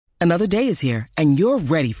Another day is here, and you're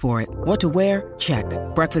ready for it. What to wear? Check.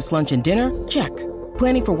 Breakfast, lunch, and dinner? Check.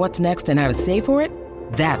 Planning for what's next and how to save for it?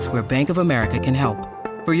 That's where Bank of America can help.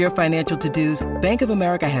 For your financial to-dos, Bank of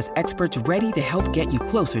America has experts ready to help get you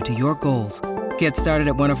closer to your goals. Get started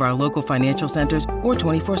at one of our local financial centers or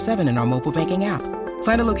 24/7 in our mobile banking app.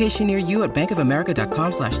 Find a location near you at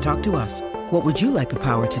bankofamerica.com/talktous. What would you like the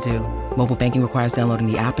power to do? Mobile banking requires downloading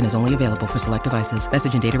the app and is only available for select devices.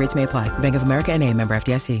 Message and data rates may apply. Bank of America N.A., member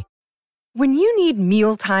FDIC. When you need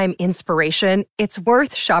mealtime inspiration, it's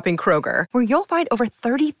worth shopping Kroger, where you'll find over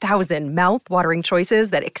 30,000 mouth-watering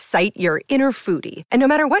choices that excite your inner foodie. And no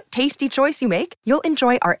matter what tasty choice you make, you'll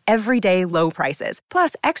enjoy our everyday low prices,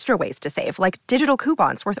 plus extra ways to save, like digital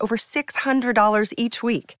coupons worth over $600 each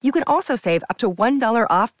week. You can also save up to $1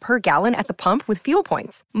 off per gallon at the pump with fuel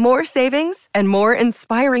points. More savings and more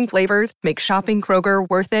inspiring flavors make shopping Kroger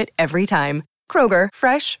worth it every time. Kroger,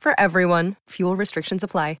 fresh for everyone. Fuel restrictions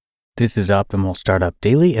apply. This is Optimal Startup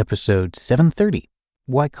Daily, episode 730.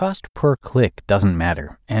 Why cost per click doesn't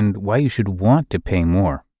matter, and why you should want to pay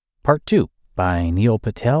more. Part 2, by Neil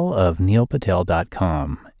Patel of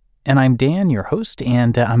neilpatel.com. And I'm Dan, your host,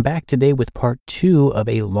 and I'm back today with part 2 of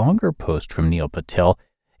a longer post from Neil Patel,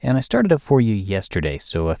 and I started it for you yesterday,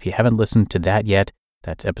 so if you haven't listened to that yet,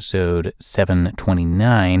 that's episode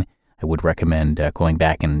 729. I would recommend going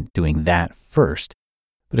back and doing that first.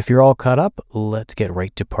 But if you're all caught up, let's get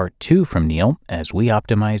right to part 2 from Neil as we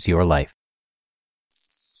optimize your life.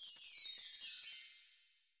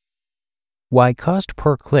 Why cost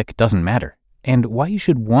per click doesn't matter, and why you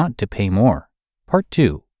should want to pay more. Part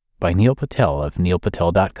 2, by Neil Patel of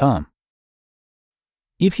neilpatel.com.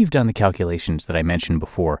 If you've done the calculations that I mentioned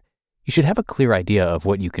before, you should have a clear idea of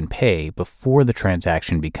what you can pay before the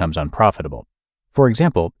transaction becomes unprofitable. For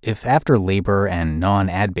example, if after labor and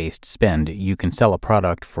non-ad-based spend, you can sell a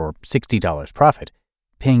product for $60 profit,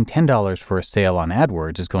 paying $10 for a sale on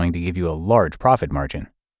AdWords is going to give you a large profit margin.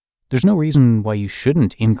 There's no reason why you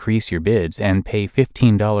shouldn't increase your bids and pay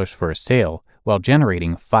 $15 for a sale while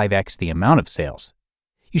generating 5x the amount of sales.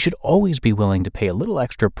 You should always be willing to pay a little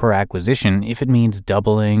extra per acquisition if it means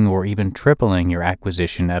doubling or even tripling your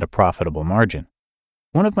acquisition at a profitable margin.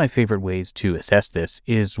 One of my favorite ways to assess this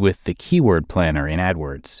is with the keyword planner in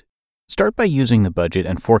AdWords. Start by using the budget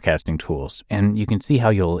and forecasting tools, and you can see how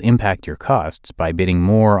you'll impact your costs by bidding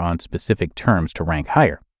more on specific terms to rank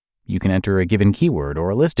higher. You can enter a given keyword or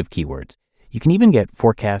a list of keywords. You can even get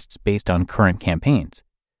forecasts based on current campaigns.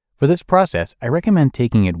 For this process, I recommend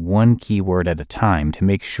taking it one keyword at a time to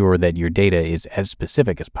make sure that your data is as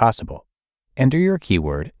specific as possible. Enter your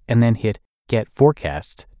keyword and then hit Get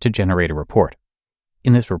Forecasts to generate a report.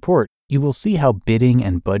 In this report, you will see how bidding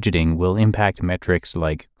and budgeting will impact metrics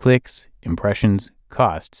like clicks, impressions,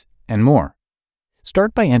 costs, and more.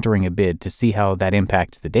 Start by entering a bid to see how that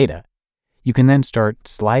impacts the data. You can then start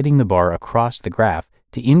sliding the bar across the graph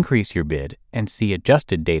to increase your bid and see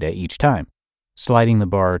adjusted data each time. Sliding the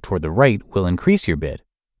bar toward the right will increase your bid,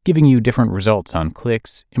 giving you different results on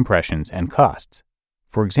clicks, impressions, and costs.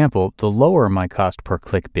 For example, the lower my cost per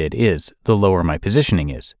click bid is, the lower my positioning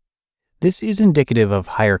is. This is indicative of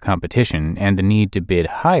higher competition and the need to bid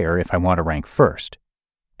higher if I want to rank first.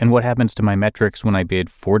 And what happens to my metrics when I bid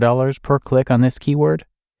 $4 per click on this keyword?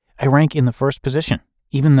 I rank in the first position,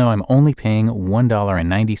 even though I'm only paying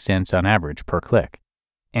 $1.90 on average per click.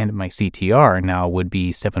 And my CTR now would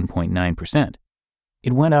be 7.9%.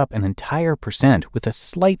 It went up an entire percent with a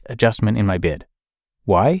slight adjustment in my bid.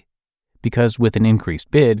 Why? Because with an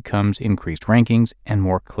increased bid comes increased rankings and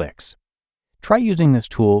more clicks. Try using this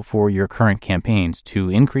tool for your current campaigns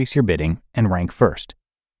to increase your bidding and rank first.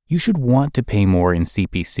 You should want to pay more in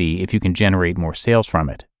CPC if you can generate more sales from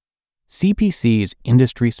it. CPC is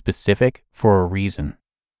industry-specific for a reason.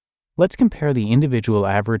 Let's compare the individual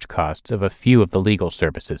average costs of a few of the legal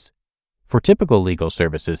services. For typical legal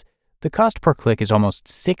services, the cost per click is almost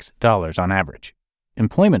 $6 on average.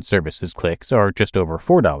 Employment services clicks are just over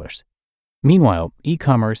 $4. Meanwhile,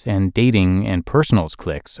 e-commerce and dating and personals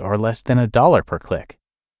clicks are less than $1 per click.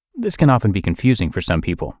 This can often be confusing for some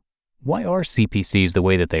people. Why are CPCs the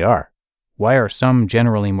way that they are? Why are some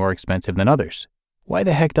generally more expensive than others? Why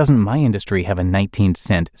the heck doesn't my industry have a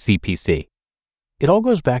 19-cent CPC? It all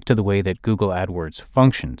goes back to the way that Google AdWords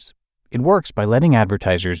functions. It works by letting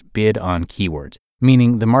advertisers bid on keywords,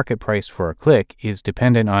 meaning the market price for a click is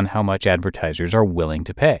dependent on how much advertisers are willing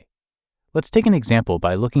to pay. Let's take an example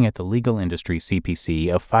by looking at the legal industry CPC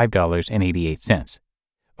of $5.88.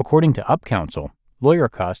 According to UpCounsel, lawyer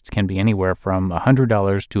costs can be anywhere from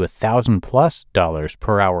 $100 to $1,000+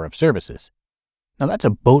 per hour of services. Now that's a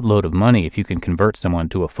boatload of money if you can convert someone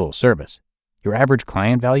to a full service. Your average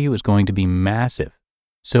client value is going to be massive.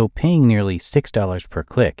 So paying nearly $6 per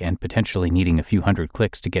click and potentially needing a few hundred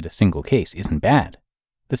clicks to get a single case isn't bad.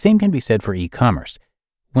 The same can be said for e-commerce.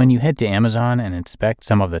 When you head to Amazon and inspect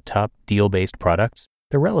some of the top deal-based products,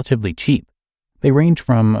 they're relatively cheap. They range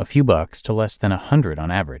from a few bucks to less than $100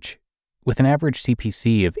 on average. With an average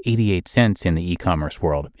CPC of 88 cents in the e-commerce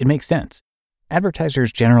world, it makes sense.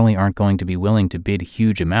 Advertisers generally aren't going to be willing to bid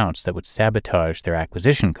huge amounts that would sabotage their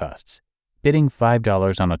acquisition costs. Bidding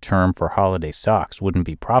 $5 on a term for holiday socks wouldn't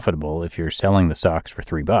be profitable if you're selling the socks for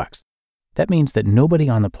 $3. That means that nobody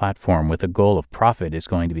on the platform with a goal of profit is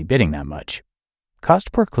going to be bidding that much.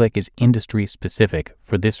 Cost per click is industry specific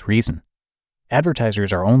for this reason.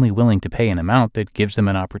 Advertisers are only willing to pay an amount that gives them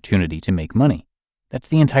an opportunity to make money. That's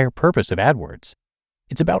the entire purpose of AdWords.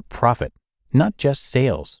 It's about profit, not just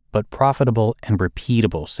sales, but profitable and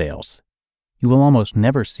repeatable sales. You will almost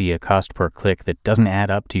never see a cost per click that doesn't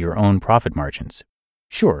add up to your own profit margins.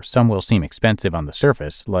 Sure, some will seem expensive on the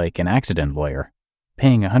surface, like an accident lawyer.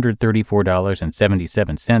 Paying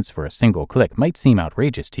 $134.77 for a single click might seem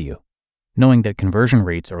outrageous to you. Knowing that conversion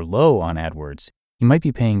rates are low on AdWords, you might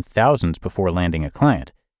be paying thousands before landing a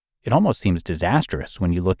client. It almost seems disastrous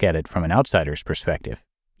when you look at it from an outsider's perspective.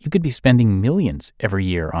 You could be spending millions every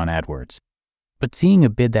year on AdWords. But seeing a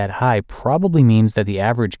bid that high probably means that the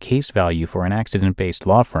average case value for an accident-based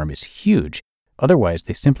law firm is huge. Otherwise,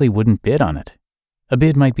 they simply wouldn't bid on it. A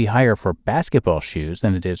bid might be higher for basketball shoes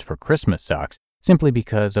than it is for Christmas socks, simply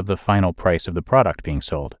because of the final price of the product being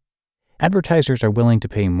sold. Advertisers are willing to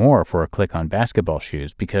pay more for a click on basketball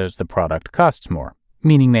shoes because the product costs more,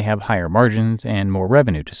 meaning they have higher margins and more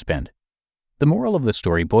revenue to spend. The moral of the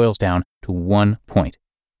story boils down to one point.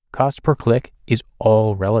 Cost per click is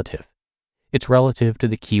all relative. It's relative to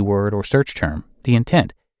the keyword or search term, the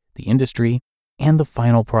intent, the industry, and the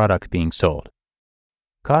final product being sold.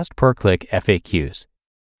 Cost per click FAQs.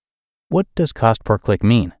 What does cost per click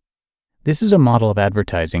mean? This is a model of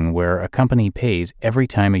advertising where a company pays every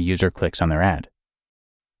time a user clicks on their ad.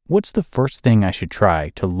 What's the first thing I should try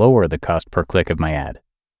to lower the cost per click of my ad?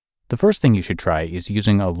 The first thing you should try is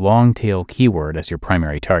using a long-tail keyword as your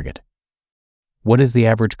primary target. What is the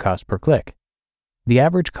average cost per click? The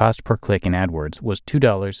average cost per click in AdWords was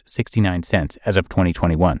 $2.69 as of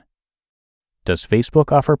 2021. Does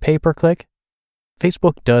Facebook offer pay-per-click?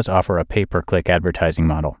 Facebook does offer a pay-per-click advertising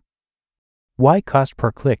model. Why cost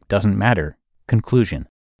per click doesn't matter. Conclusion.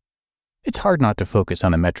 It's hard not to focus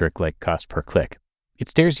on a metric like cost per click. It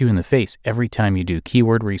stares you in the face every time you do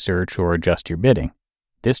keyword research or adjust your bidding.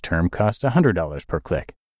 This term costs $100 per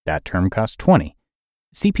click. That term costs $20.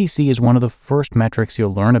 CPC is one of the first metrics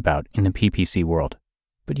you'll learn about in the PPC world.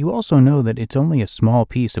 But you also know that it's only a small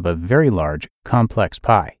piece of a very large, complex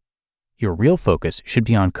pie. Your real focus should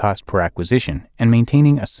be on cost per acquisition and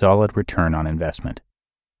maintaining a solid return on investment.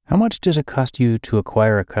 How much does it cost you to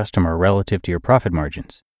acquire a customer relative to your profit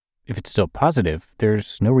margins? If it's still positive,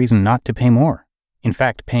 there's no reason not to pay more. In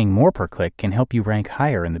fact, paying more per click can help you rank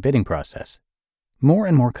higher in the bidding process. More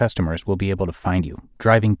and more customers will be able to find you,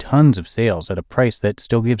 driving tons of sales at a price that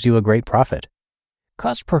still gives you a great profit.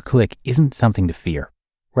 Cost per click isn't something to fear.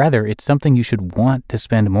 Rather, it's something you should want to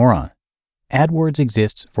spend more on. AdWords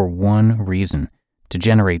exists for one reason: to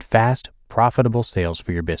generate fast, profitable sales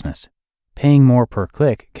for your business. Paying more per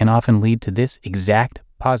click can often lead to this exact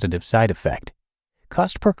positive side effect.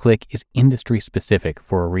 Cost per click is industry specific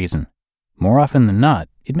for a reason. More often than not,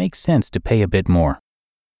 it makes sense to pay a bit more.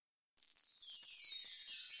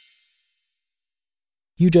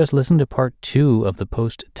 You just listened to part 2 of the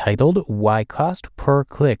post titled Why Cost Per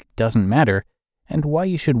Click Doesn't Matter and Why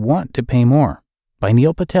You Should Want to Pay More by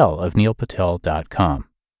Neil Patel of neilpatel.com.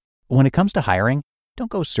 When it comes to hiring,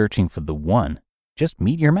 don't go searching for the one. Just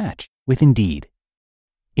meet your match with Indeed.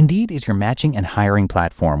 Indeed is your matching and hiring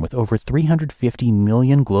platform with over 350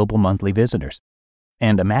 million global monthly visitors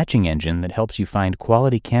and a matching engine that helps you find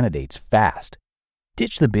quality candidates fast.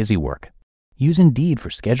 Ditch the busy work. Use Indeed for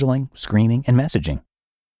scheduling, screening, and messaging.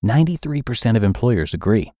 93% of employers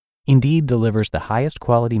agree. Indeed delivers the highest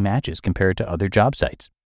quality matches compared to other job sites.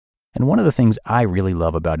 And one of the things I really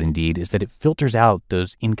love about Indeed is that it filters out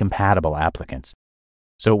those incompatible applicants.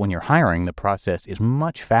 So when you're hiring, the process is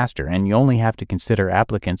much faster and you only have to consider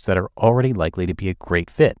applicants that are already likely to be a great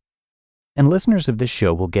fit. And listeners of this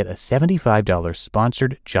show will get a $75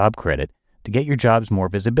 sponsored job credit to get your jobs more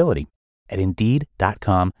visibility at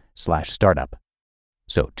Indeed.com/startup.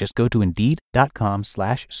 So just go to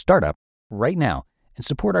Indeed.com/startup right now and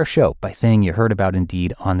support our show by saying you heard about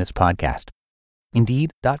Indeed on this podcast.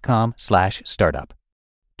 Indeed.com/startup.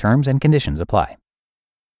 Terms and conditions apply.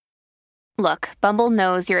 Look, Bumble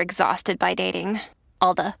knows you're exhausted by dating.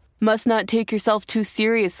 All the, must not take yourself too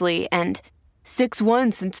seriously, and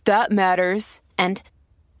 6'1" since that matters. And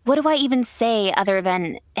what do I even say other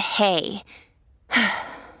than, hey?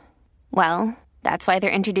 Well, that's why they're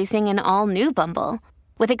introducing an all-new Bumble,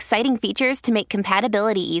 with exciting features to make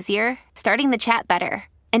compatibility easier, starting the chat better,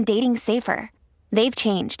 and dating safer. They've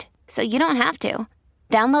changed, so you don't have to.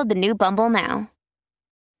 Download the new Bumble now.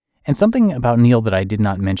 And something about Neil that I did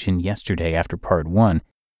not mention yesterday after part 1,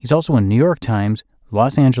 he's also a New York Times,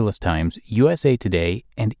 Los Angeles Times, USA Today,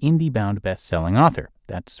 and IndieBound best-selling author.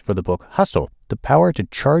 That's for the book Hustle, The Power to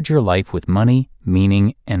Charge Your Life with Money,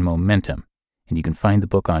 Meaning, and Momentum. And you can find the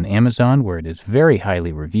book on Amazon, where it is very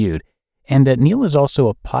highly reviewed. And Neil is also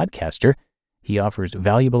a podcaster. He offers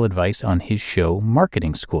valuable advice on his show,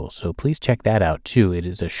 Marketing School. So please check that out, too. It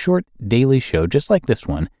is a short daily show, just like this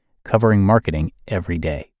one, covering marketing every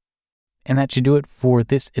day. And that should do it for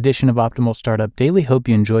this edition of Optimal Startup Daily. Hope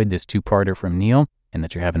you enjoyed this two-parter from Neil and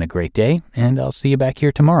that you're having a great day. And I'll see you back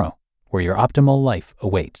here tomorrow, where your optimal life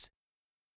awaits.